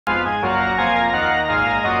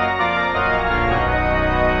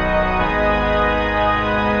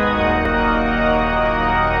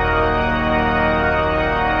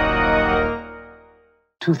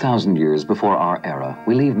2,000 years before our era,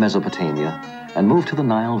 we leave Mesopotamia and move to the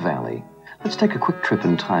Nile Valley. Let's take a quick trip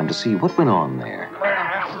in time to see what went on there.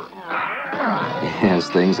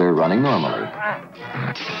 Yes, things are running normally.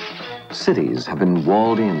 Cities have been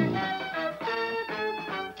walled in.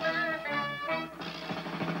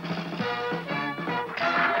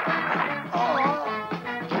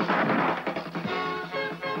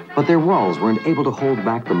 But their walls weren't able to hold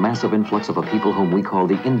back the massive influx of a people whom we call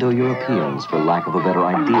the Indo-Europeans, for lack of a better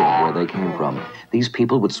idea of where they came from. These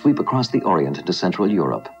people would sweep across the Orient into Central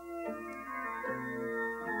Europe.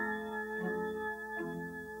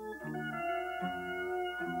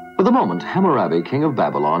 For the moment, Hammurabi, king of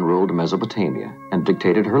Babylon, ruled Mesopotamia and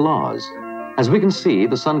dictated her laws. As we can see,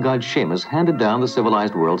 the sun god Shemus handed down the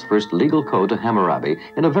civilized world's first legal code to Hammurabi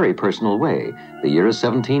in a very personal way. The year is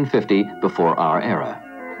 1750 before our era.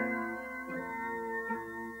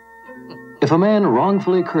 If a man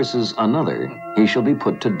wrongfully curses another, he shall be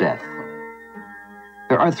put to death.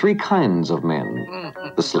 There are three kinds of men: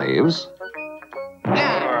 the slaves,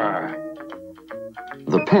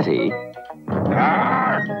 the petty,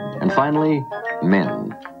 and finally,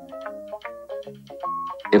 men.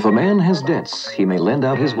 If a man has debts, he may lend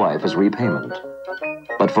out his wife as repayment,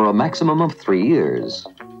 but for a maximum of 3 years.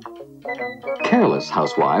 Careless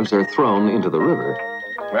housewives are thrown into the river.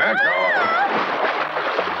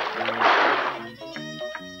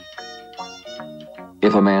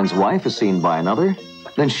 If a man's wife is seen by another,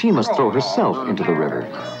 then she must throw herself into the river.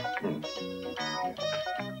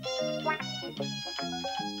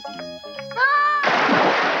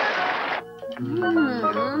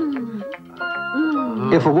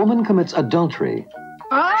 If a woman commits adultery,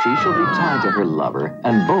 she shall be tied to her lover,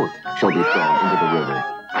 and both shall be thrown into the river.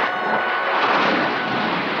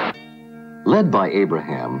 Led by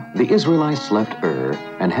Abraham, the Israelites left Ur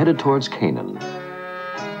and headed towards Canaan.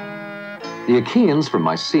 The Achaeans from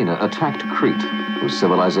Mycenae attacked Crete, whose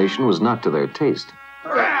civilization was not to their taste.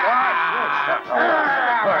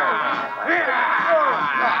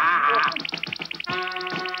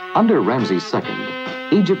 Under Ramses II,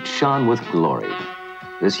 Egypt shone with glory.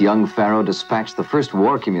 This young pharaoh dispatched the first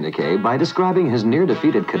war communique by describing his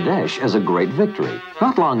near-defeated Kadesh as a great victory.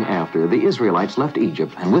 Not long after, the Israelites left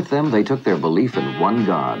Egypt, and with them they took their belief in one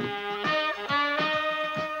God.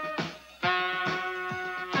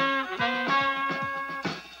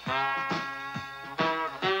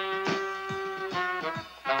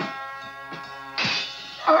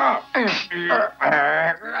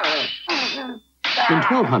 In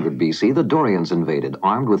 1200 BC, the Dorians invaded,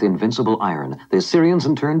 armed with invincible iron. The Assyrians,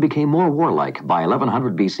 in turn, became more warlike. By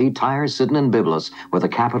 1100 BC, Tyre, Sidon, and Byblos were the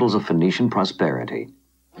capitals of Phoenician prosperity.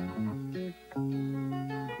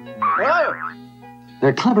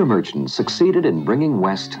 Their clever merchants succeeded in bringing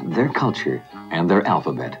west their culture and their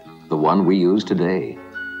alphabet, the one we use today.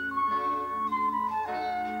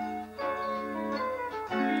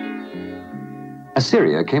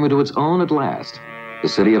 Assyria came into its own at last. The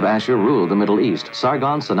city of Ashur ruled the Middle East.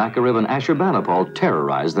 Sargon, Sennacherib, and Ashurbanipal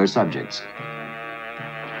terrorized their subjects.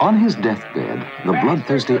 On his deathbed, the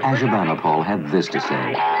bloodthirsty Ashurbanipal had this to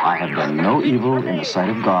say: "I have done no evil in the sight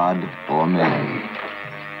of God or man."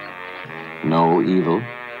 No evil?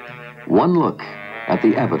 One look at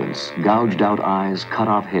the evidence, gouged out eyes, cut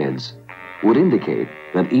off heads, would indicate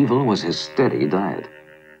that evil was his steady diet.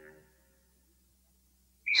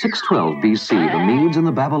 612 BC, the Medes and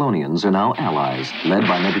the Babylonians are now allies. Led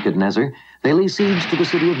by Nebuchadnezzar, they lay siege to the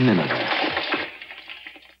city of Nineveh.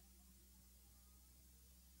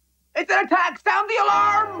 It's an attack! Sound the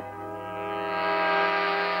alarm!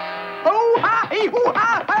 Oh, ha, hee, hoo,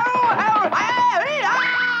 ha, ho, ho, ha, hee, ha!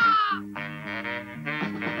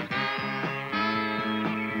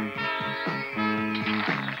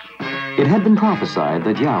 It had been prophesied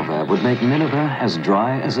that Yahweh would make Nineveh as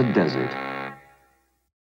dry as a desert.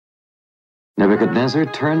 Nebuchadnezzar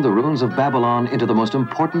turned the ruins of Babylon into the most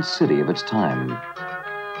important city of its time.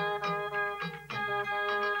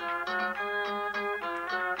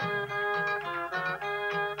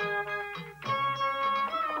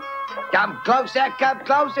 Come closer,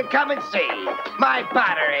 come and see my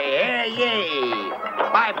pottery, hear ye.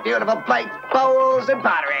 My beautiful plates, bowls, and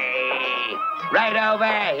pottery. Right over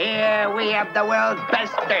here, we have the world's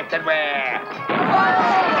best earthenware.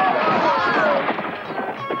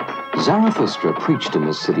 Zarathustra preached in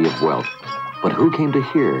this city of wealth, but who came to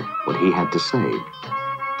hear what he had to say?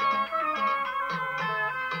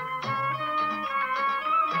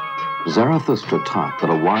 Zarathustra taught that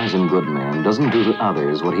a wise and good man doesn't do to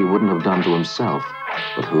others what he wouldn't have done to himself,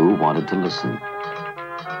 but who wanted to listen?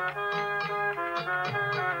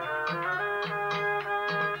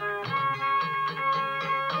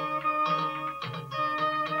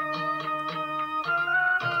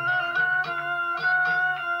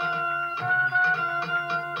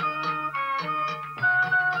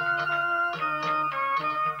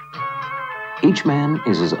 Each man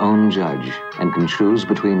is his own judge and can choose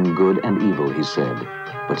between good and evil, he said.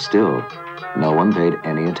 But still, no one paid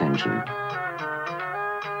any attention.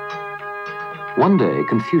 One day,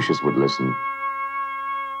 Confucius would listen,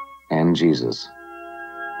 and Jesus.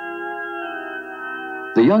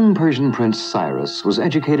 The young Persian prince Cyrus was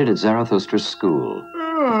educated at Zarathustra's school.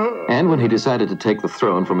 And when he decided to take the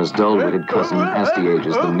throne from his dull-witted cousin,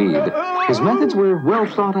 Astyages the Mede, his methods were well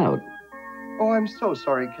thought out. Oh, I'm so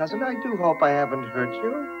sorry, cousin. I do hope I haven't hurt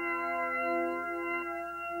you.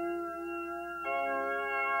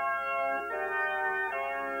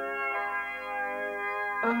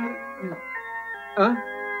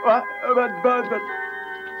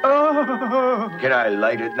 Can I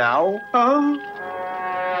light it now?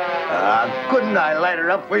 Couldn't I light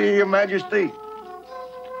her up for you, Your Majesty?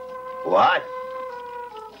 What?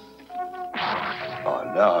 Oh,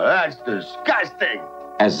 no, that's disgusting.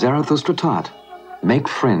 As Zarathustra taught, make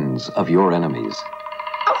friends of your enemies.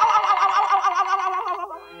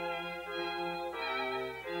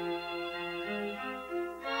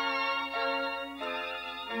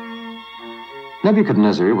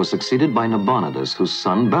 Nebuchadnezzar was succeeded by Nabonidus, whose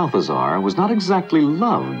son Balthazar was not exactly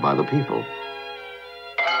loved by the people.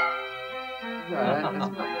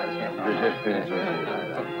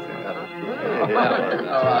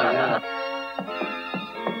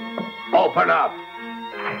 Open up.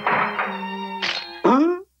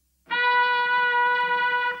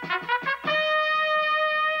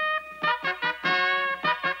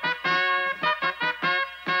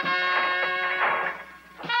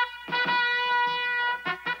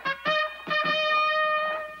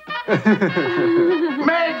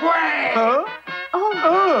 Make way! Huh?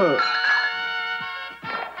 Oh.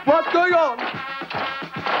 What's going on?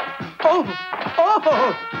 Oh!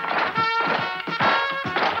 Oh!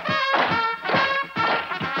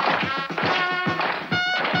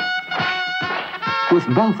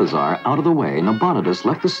 With Balthazar out of the way, Nabonidus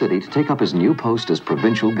left the city to take up his new post as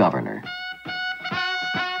provincial governor.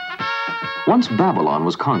 Once Babylon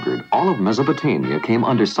was conquered, all of Mesopotamia came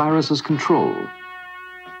under Cyrus's control.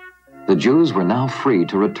 The Jews were now free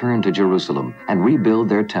to return to Jerusalem and rebuild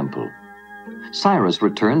their temple. Cyrus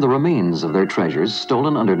returned the remains of their treasures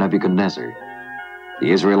stolen under Nebuchadnezzar.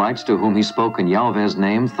 The Israelites to whom he spoke in Yahweh's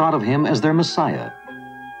name thought of him as their Messiah.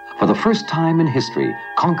 For the first time in history,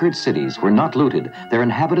 conquered cities were not looted, their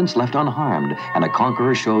inhabitants left unharmed, and a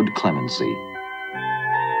conqueror showed clemency.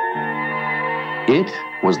 It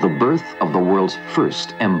was the birth of the world's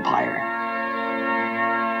first empire.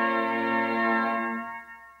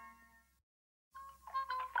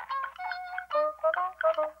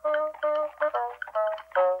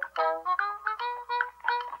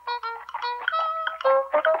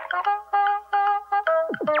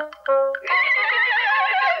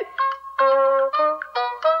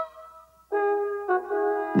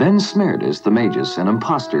 Then Smerdis the Magus, an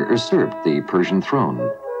impostor, usurped the Persian throne,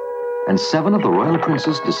 and 7 of the royal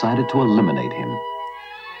princes decided to eliminate him.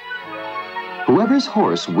 Whoever's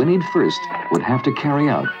horse whinnied first would have to carry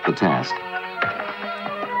out the task.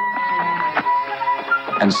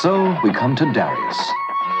 And so we come to Darius.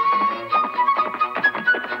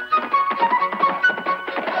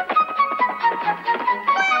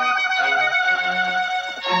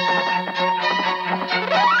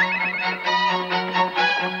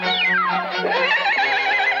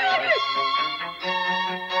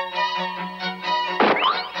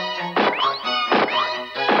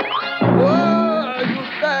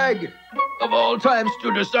 Of all times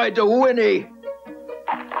to decide to whinny.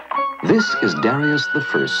 This is Darius the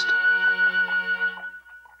First.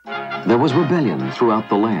 There was rebellion throughout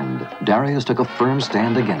the land. Darius took a firm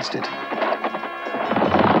stand against it.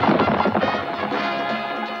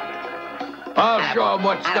 I'll show them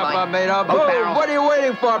what stuff I'm made of. Oh, what are you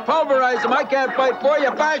waiting for? Pulverize them. I can't fight for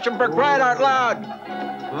you. Bash them for crying out loud.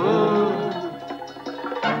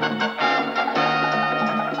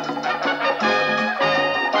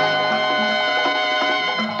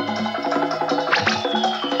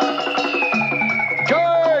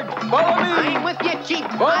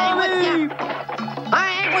 I'm with you.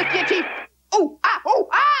 I'm with you, Chief. Oh, ah, oh,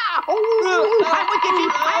 ah, oh, I'm with you,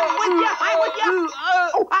 Chief. I'm with you. I'm with you.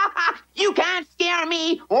 Oh, ha, ha. You can't scare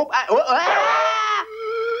me. Oh, ah.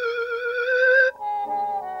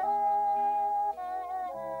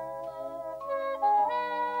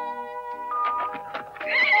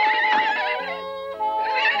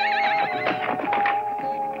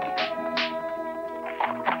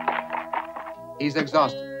 He's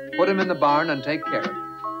exhausted. Put him in the barn and take care of him.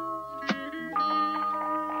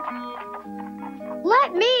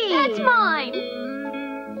 Let me! That's mine!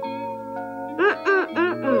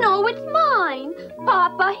 No, it's mine!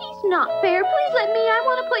 Papa, he's not fair. Please let me. I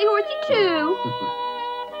want to play horsey, too.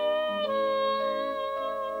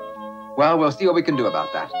 Well, we'll see what we can do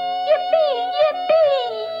about that. Yippee!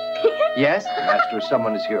 Yippee! Yes? Maestro,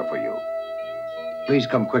 someone is here for you. Please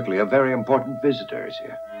come quickly. A very important visitor is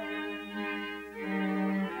here.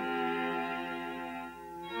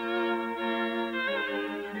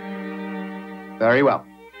 Very well.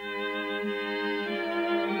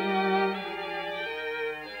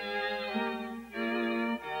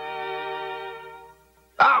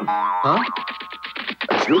 Oh! Huh?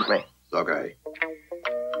 Excuse me. It's okay.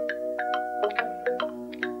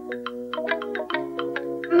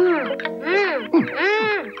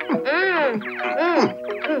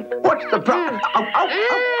 What's the problem? Ow, ow,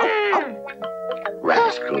 ow, ow, ow.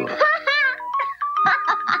 Rascal.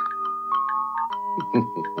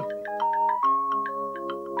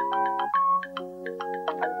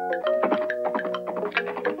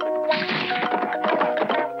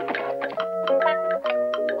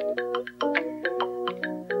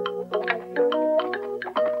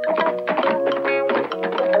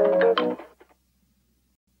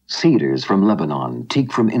 Cedars from Lebanon,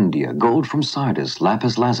 teak from India, gold from Sardis,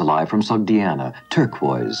 lapis lazuli from Sogdiana,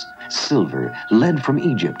 turquoise, silver, lead from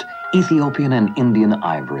Egypt, Ethiopian and Indian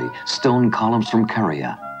ivory, stone columns from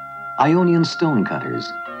Caria, Ionian stone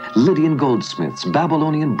cutters, Lydian goldsmiths,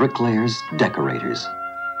 Babylonian bricklayers, decorators.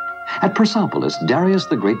 At Persepolis, Darius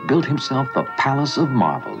the Great built himself the Palace of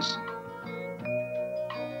Marvels.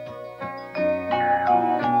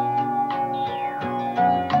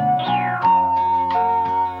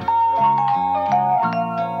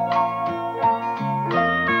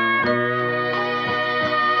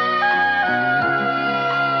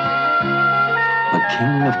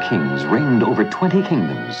 King of Kings reigned over 20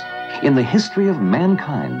 kingdoms. In the history of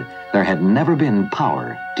mankind, there had never been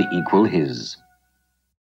power to equal his.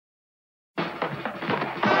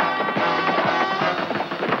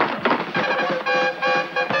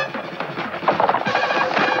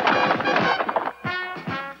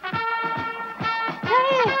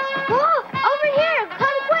 Over here!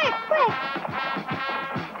 Come quick, quick!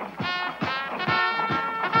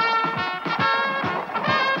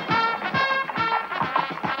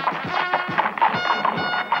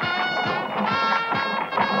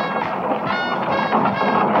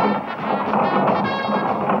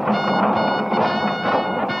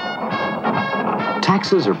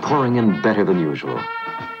 Taxes are pouring in better than usual.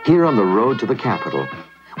 Here on the road to the capital,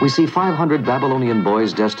 we see 500 Babylonian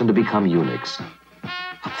boys destined to become eunuchs,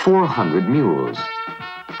 400 mules,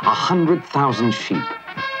 100,000 sheep.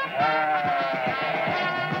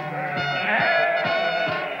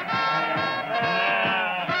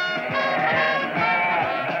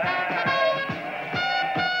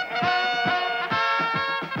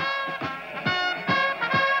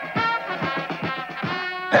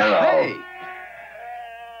 Hello. Hey!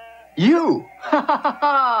 You!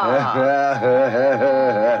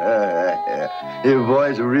 Your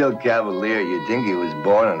boy's a real cavalier. You'd think he was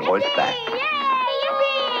born on horseback. Yippee!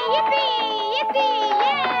 Yippee!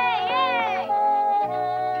 Yay!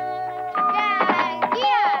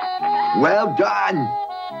 Yeah! Well done.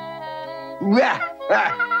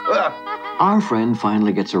 Our friend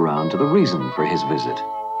finally gets around to the reason for his visit.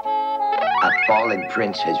 A fallen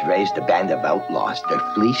prince has raised a band of outlaws.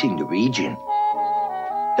 They're fleecing the region.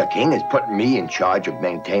 The king has put me in charge of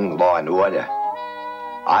maintaining law and order.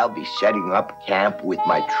 I'll be setting up camp with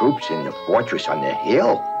my troops in the fortress on the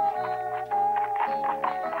hill.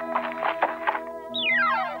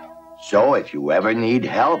 So if you ever need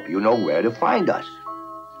help, you know where to find us.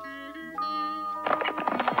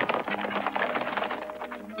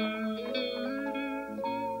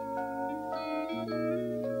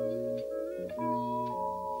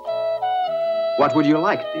 What would you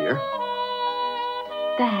like, dear?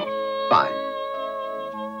 That. Fine.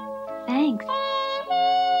 Thanks.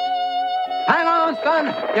 Hang on, son.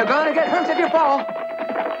 You're gonna get hurt if you fall.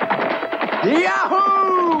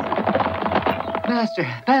 Yahoo! Master,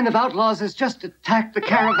 band of outlaws has just attacked the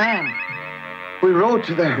caravan. We rode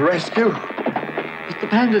to their rescue, But the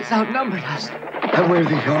bandits outnumbered us. and we're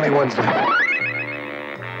the only ones left.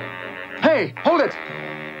 Hey, hold it!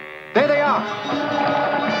 There they are.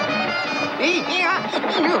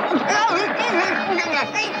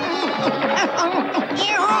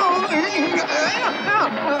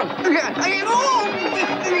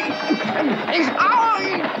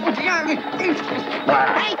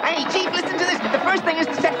 Hey, Chief, listen to this. The first thing is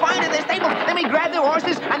to set fire to their stable. Then we grab their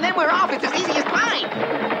horses, and then we're off. It's as easy as pie.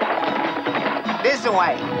 This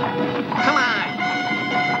way. Come on.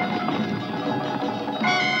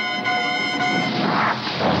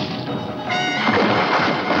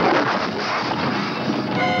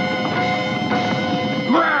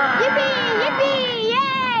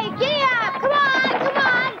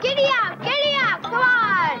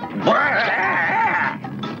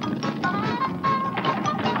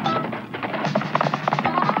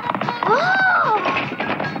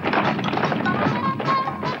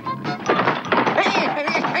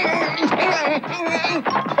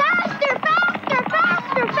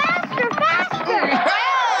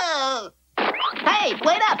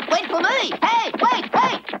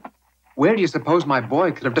 Where do you suppose my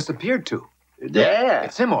boy could have disappeared to? There.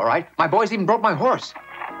 It's him, all right. My boy's even broke my horse.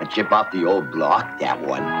 A chip off the old block, that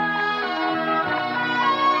one.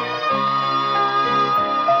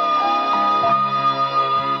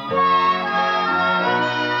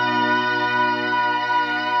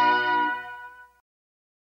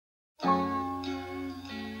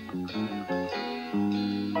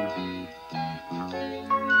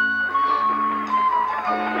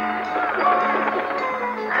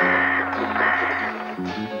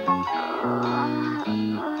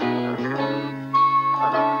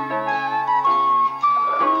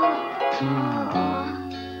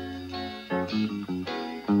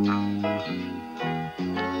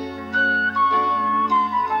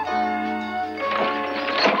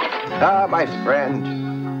 Ah, my friend.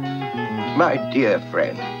 My dear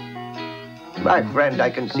friend. My friend, I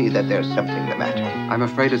can see that there's something the matter. I'm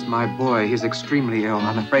afraid it's my boy. He's extremely ill.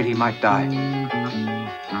 I'm afraid he might die.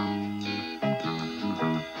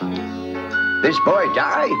 This boy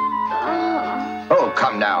die? Oh,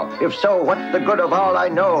 come now. If so, what's the good of all I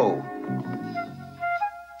know?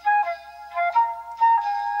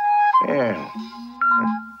 Yeah.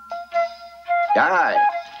 Die.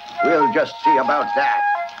 We'll just see about that.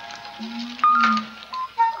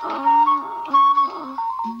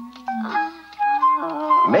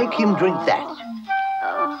 Make him drink that.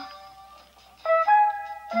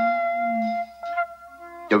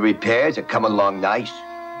 The repairs have come along nice.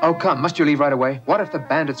 Oh, come. Must you leave right away? What if the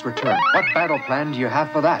bandits return? What battle plan do you have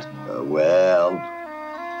for that? Well,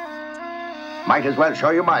 might as well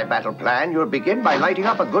show you my battle plan. You'll begin by lighting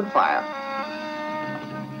up a good fire.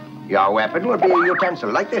 Your weapon will be a utensil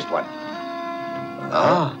like this one.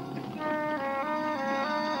 Ah.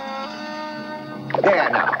 There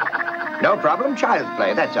now. No problem, child's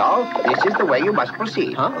play, that's all. This is the way you must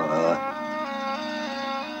proceed. Huh?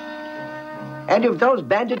 And if those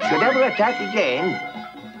bandits should ever attack again,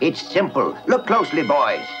 it's simple. Look closely,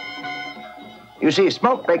 boys. You see,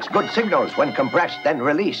 smoke makes good signals when compressed and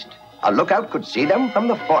released. A lookout could see them from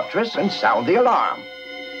the fortress and sound the alarm.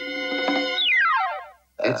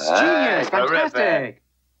 It's genius. Fantastic.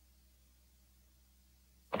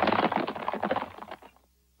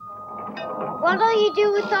 What'll you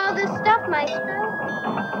do with all this stuff, Maestro?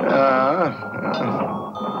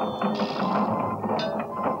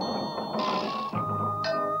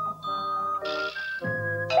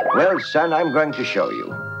 Well, son, I'm going to show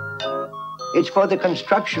you. It's for the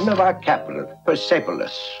construction of our capital,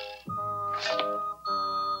 Persepolis.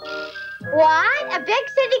 What? A big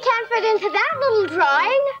city can't fit into that little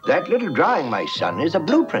drawing? That little drawing, my son, is a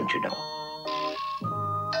blueprint, you know.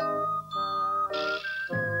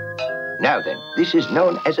 Now then, this is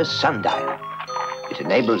known as a sundial. It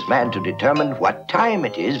enables man to determine what time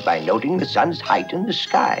it is by noting the sun's height in the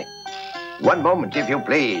sky. One moment, if you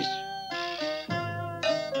please.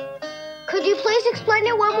 Could you please explain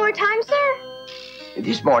it one more time, sir?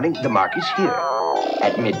 This morning, the mark is here.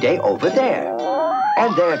 At midday, over there.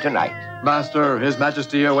 And there tonight. Master, His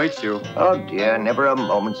Majesty awaits you. Oh, dear, never a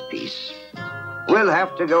moment's peace. We'll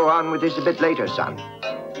have to go on with this a bit later, son.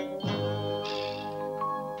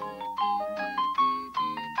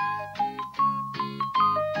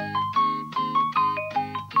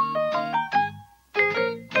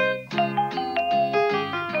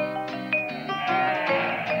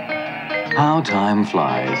 How time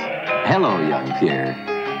flies. Hello, young Pierre.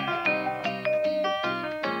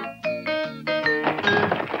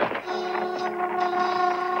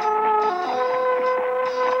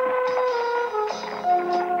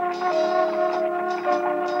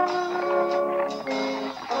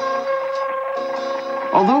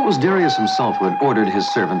 Although it was Darius himself who had ordered his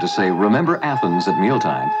servant to say, "Remember Athens" at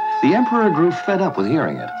mealtime, the emperor grew fed up with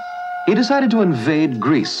hearing it. He decided to invade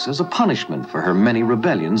Greece as a punishment for her many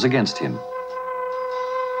rebellions against him.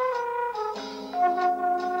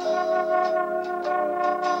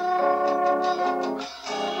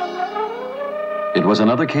 It was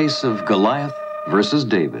another case of Goliath versus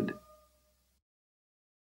David.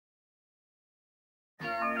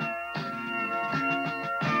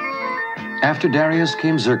 After Darius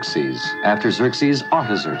came Xerxes. After Xerxes,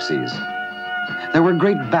 Artaxerxes. There were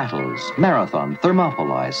great battles, Marathon,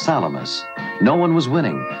 Thermopylae, Salamis. No one was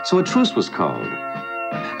winning, so a truce was called.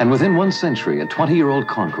 And within 1 century, a 20-year-old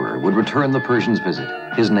conqueror would return the Persians' visit.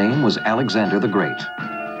 His name was Alexander the Great.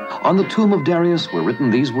 On the tomb of Darius were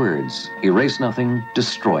written these words: "Erase nothing,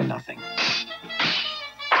 destroy nothing."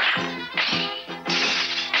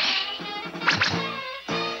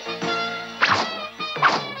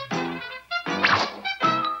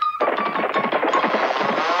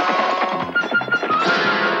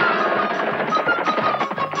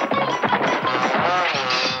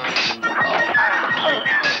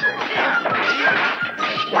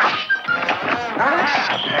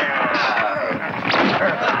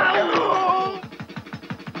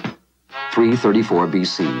 334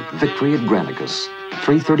 BC, victory at Granicus.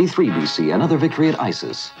 333 BC, another victory at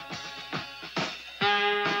Issus.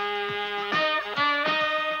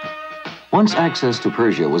 Once access to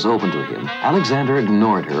Persia was open to him, Alexander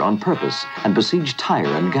ignored her on purpose and besieged Tyre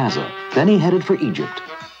and Gaza. Then he headed for Egypt.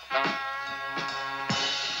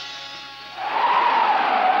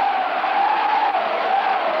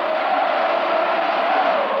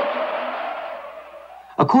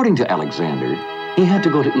 According to Alexander, he had to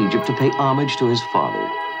go to Egypt to pay homage to his father.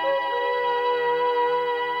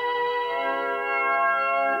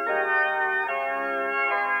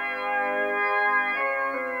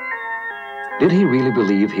 Did he really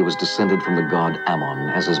believe he was descended from the god Ammon,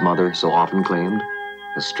 as his mother so often claimed?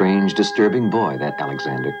 A strange, disturbing boy, that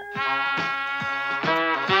Alexander.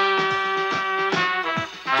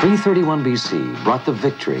 331 BC brought the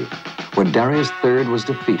victory, where Darius III was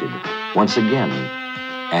defeated, once again,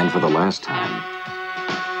 and for the last time.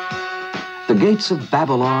 The gates of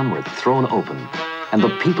Babylon were thrown open, and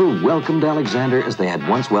the people welcomed Alexander as they had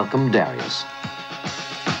once welcomed Darius.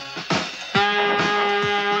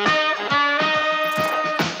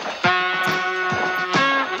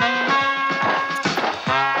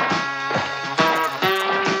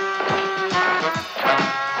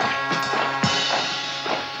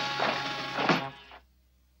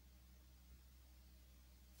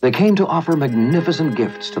 They came to offer magnificent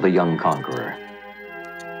gifts to the young conqueror.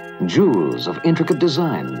 Jewels of intricate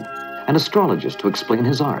design, and astrologers to explain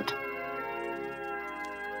his art.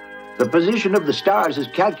 The position of the stars is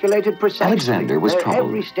calculated precisely. Alexander was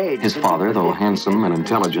troubled. His father, though handsome and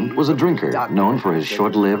intelligent, was a drinker, known for his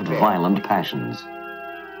short-lived, violent passions.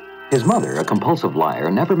 His mother, a compulsive liar,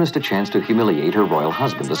 never missed a chance to humiliate her royal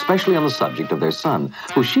husband, especially on the subject of their son,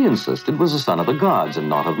 who she insisted was a son of the gods and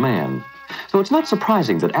not of man. So it's not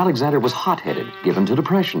surprising that Alexander was hot-headed, given to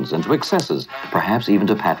depressions and to excesses, perhaps even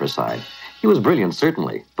to patricide. He was brilliant,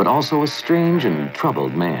 certainly, but also a strange and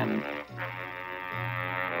troubled man.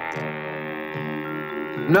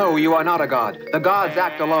 No, you are not a god. The gods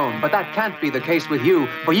act alone, but that can't be the case with you,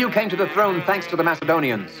 for you came to the throne thanks to the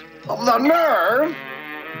Macedonians. The nerve!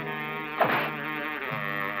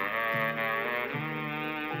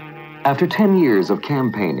 After 10 years of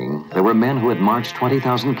campaigning, there were men who had marched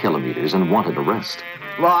 20,000 kilometers and wanted a rest.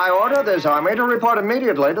 Well, I order this army to report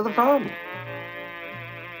immediately to the front.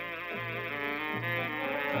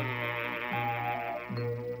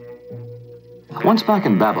 Once back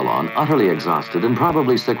in Babylon, utterly exhausted and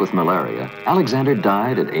probably sick with malaria, Alexander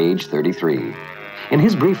died at age 33. In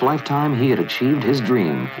his brief lifetime, he had achieved his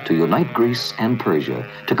dream to unite Greece and Persia,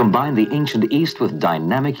 to combine the ancient East with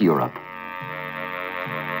dynamic Europe.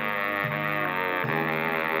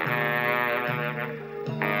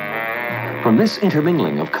 From this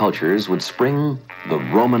intermingling of cultures would spring the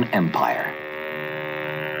Roman Empire.